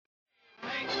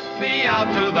me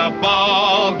out to the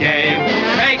ball game.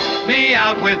 Take me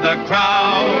out with the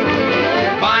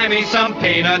crowd. Buy me some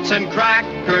peanuts and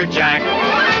Cracker Jack.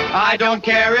 I don't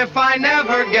care if I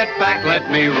never get back.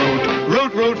 Let me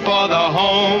root for the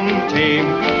home team.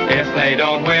 If they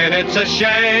don't win, it's a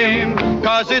shame.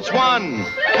 'Cause it's 1,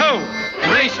 2,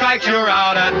 3 strikes, you're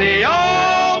out at the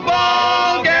old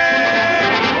ball game.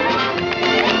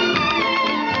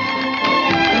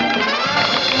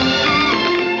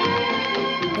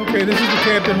 Okay, this is the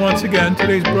captain once again.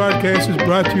 Today's broadcast is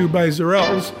brought to you by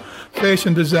Zarell's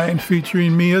Fashion Design,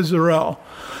 featuring Mia Zarell.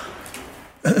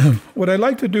 What I'd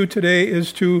like to do today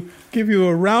is to give you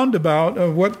a roundabout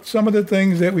of what some of the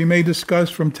things that we may discuss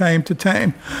from time to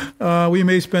time. We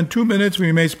may spend 2 minutes,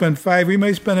 we may spend 5, we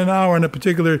may spend an hour on a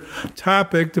particular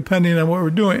topic, depending on what we're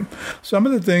doing. Some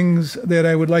of the things that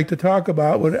I would like to talk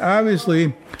about would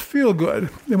obviously feel good.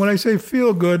 And when I say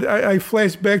feel good, I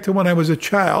flash back to when I was a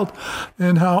child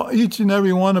and how each and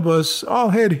every one of us all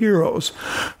had heroes.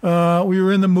 We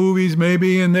were in the movies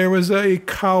maybe, and there was a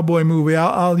cowboy movie.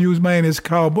 I'll use mine as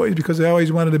cowboys because I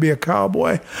always wanted to be a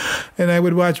cowboy. And I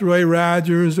would watch Roy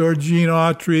Rogers or Gene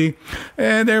Autry,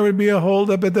 and there would be a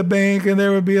holdup at the bank, and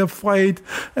there would be a fight,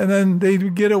 and then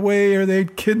they'd get away or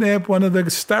they'd kidnap one of the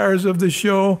stars of the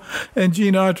show, and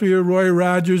Gene Autry or Roy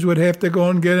Rogers would have to go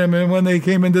and get him. And when they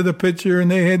came into the picture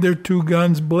and they had their 2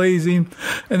 guns blazing,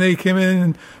 and they came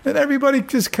in, and everybody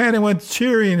just kind of went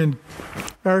cheering, and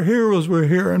our heroes were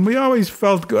here, and we always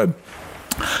felt good.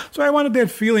 So I wanted that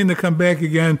feeling to come back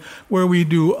again where we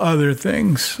do other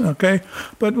things, okay?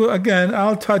 But again,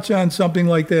 I'll touch on something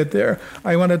like that there.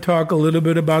 I want to talk a little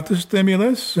bit about the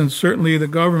stimulus and certainly the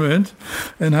government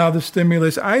and how the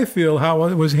stimulus, I feel, how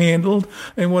it was handled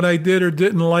and what I did or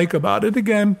didn't like about it.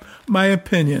 Again, my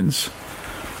opinions.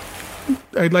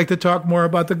 I'd like to talk more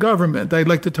about the government. I'd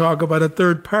like to talk about a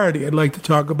third party. I'd like to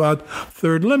talk about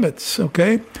third limits,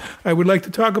 okay? I would like to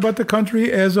talk about the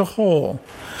country as a whole.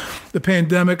 The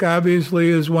pandemic, obviously,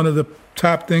 is one of the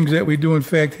top things that we do, in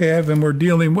fact, have and we're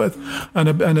dealing with on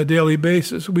a daily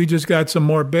basis. We just got some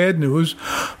more bad news.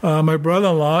 My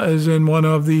brother-in-law is in one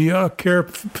of the care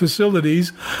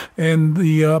facilities, and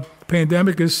the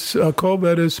pandemic is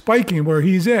COVID is spiking where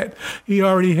he's at. He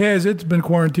already has it. It's been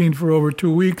quarantined for over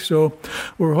 2 weeks, so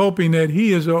we're hoping that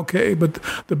he is okay. But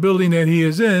the building that he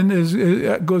is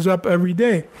in goes up every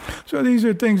day. So these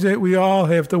are things that we all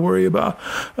have to worry about.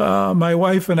 My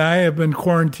wife and I have been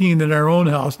quarantined in our own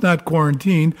house, not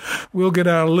quarantined. We'll get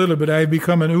out a little bit. I've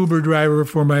become an Uber driver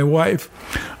for my wife.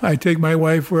 I take my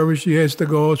wife wherever she has to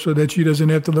go so that she doesn't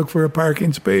have to look for a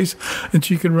parking space, and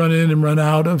she can run in and run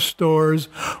out of stores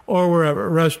or wherever,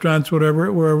 restaurants,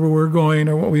 wherever we're going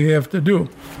or what we have to do.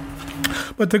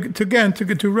 But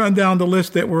to run down the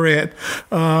list that we're at,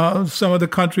 some of the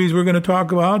countries we're going to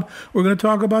talk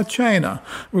about China.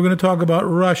 We're going to talk about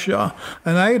Russia.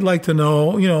 And I'd like to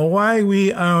know, why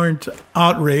we aren't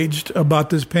outraged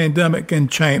about this pandemic in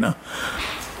China.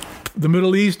 The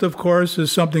Middle East, of course,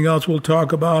 is something else we'll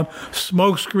talk about.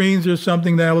 Smoke screens are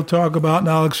something that we'll talk about, and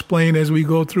I'll explain as we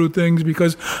go through things,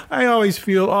 because I always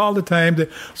feel all the time that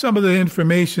some of the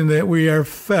information that we are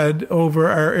fed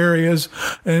over our areas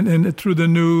and through the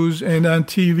news and on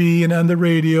TV and on the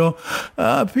radio,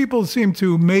 people seem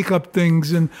to make up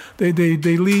things, and they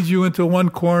lead you into one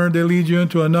corner, they lead you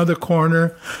into another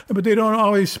corner, but they don't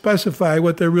always specify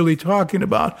what they're really talking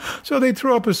about. So they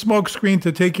throw up a smoke screen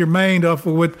to take your mind off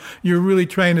of what you're really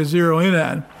trying to zero in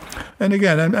on. And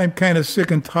again, I'm kind of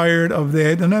sick and tired of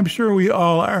that, and I'm sure we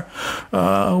all are.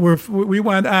 We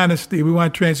want honesty, we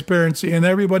want transparency, and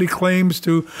everybody claims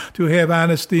to have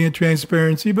honesty and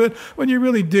transparency, but when you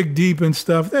really dig deep in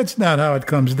stuff, that's not how it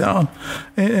comes down.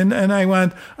 And I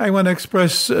want to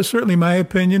express certainly my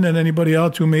opinion, and anybody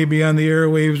else who may be on the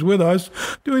airwaves with us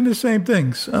doing the same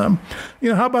things.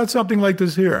 How about something like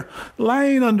this here?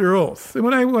 Lying under oath.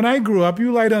 When I grew up,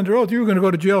 you lied under oath, you were going to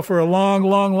go to jail for a long,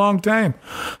 long, long time.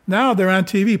 Now they're on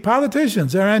TV.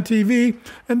 Politicians are on TV,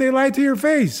 and they lie to your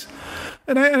face.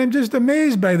 And I'm just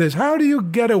amazed by this. How do you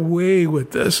get away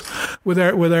with this with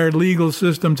our legal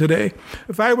system today?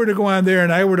 If I were to go on there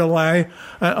and I were to lie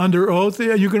under oath,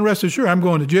 you can rest assured I'm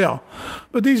going to jail.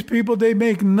 But these people, they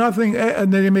make nothing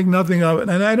of it.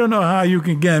 And I don't know how you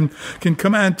can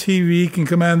come on TV, can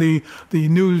come on the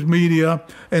news media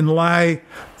and lie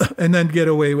and then get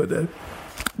away with it.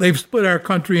 they've split our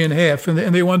country in half, and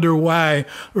they wonder why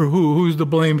or who's to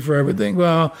blame for everything.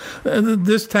 Well,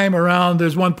 this time around,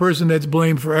 there's one person that's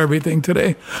blamed for everything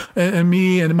today, and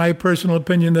me and my personal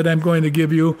opinion that I'm going to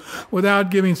give you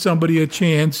without giving somebody a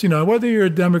chance. Whether you're a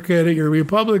Democrat or you're a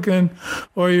Republican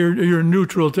or you're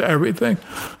neutral to everything,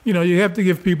 you have to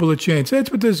give people a chance.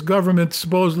 That's what this government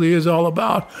supposedly is all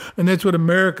about, and that's what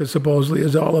America supposedly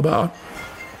is all about.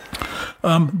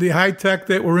 The high tech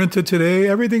that we're into today,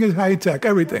 everything is high tech.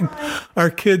 Everything. Our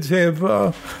kids have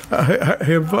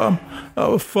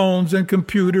phones and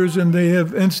computers, and they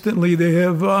have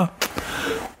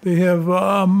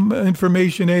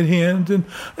information at hand, and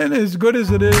as good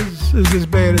as it is as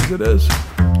bad as it is.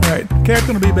 All right,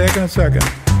 Captain will be back in a second.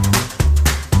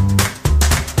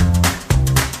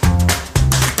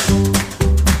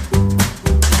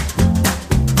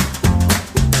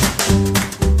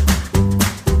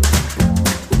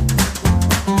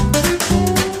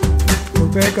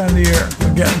 Back on the air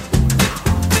again.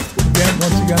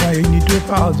 Once again, I need to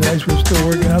apologize. We're still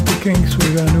working out the kinks.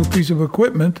 We've got a new piece of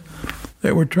equipment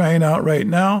that we're trying out right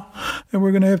now, and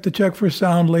we're going to have to check for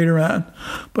sound later on.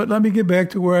 But let me get back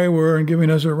to where I were and giving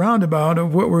us a roundabout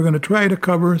of what we're going to try to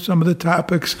cover, some of the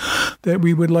topics that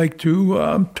we would like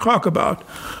to talk about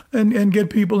and get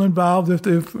people involved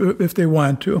if they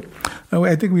want to.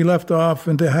 I think we left off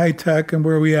into high tech and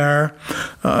where we are.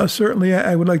 Certainly,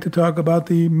 I would like to talk about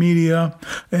the media,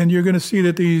 and you're going to see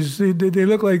that they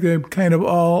look like they're kind of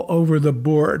all over the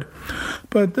board,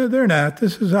 but they're not.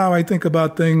 This is how I think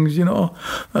about things.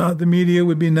 The media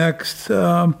would be next.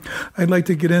 I'd like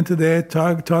to get into that,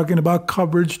 talking about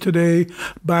coverage today,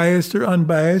 biased or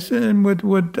unbiased, and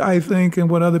what I think and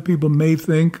what other people may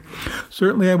think.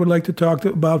 Certainly, I would like to talk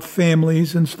about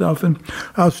families and stuff, and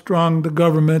how strong the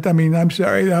government,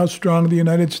 how strong the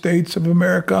United States of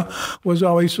America was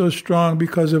always so strong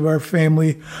because of our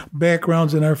family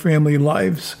backgrounds and our family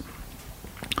lives.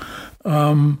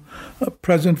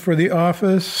 Present for the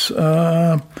office,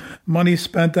 money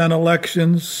spent on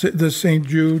elections, the St.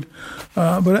 Jude.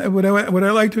 But what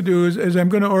I like to do is I'm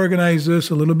going to organize this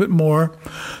a little bit more,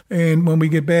 and when we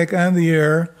get back on the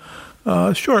air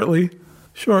shortly,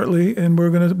 and we're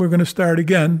gonna start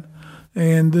again,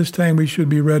 and this time we should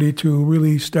be ready to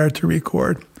really start to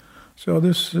record. So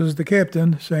this is the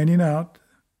captain signing out.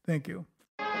 Thank you.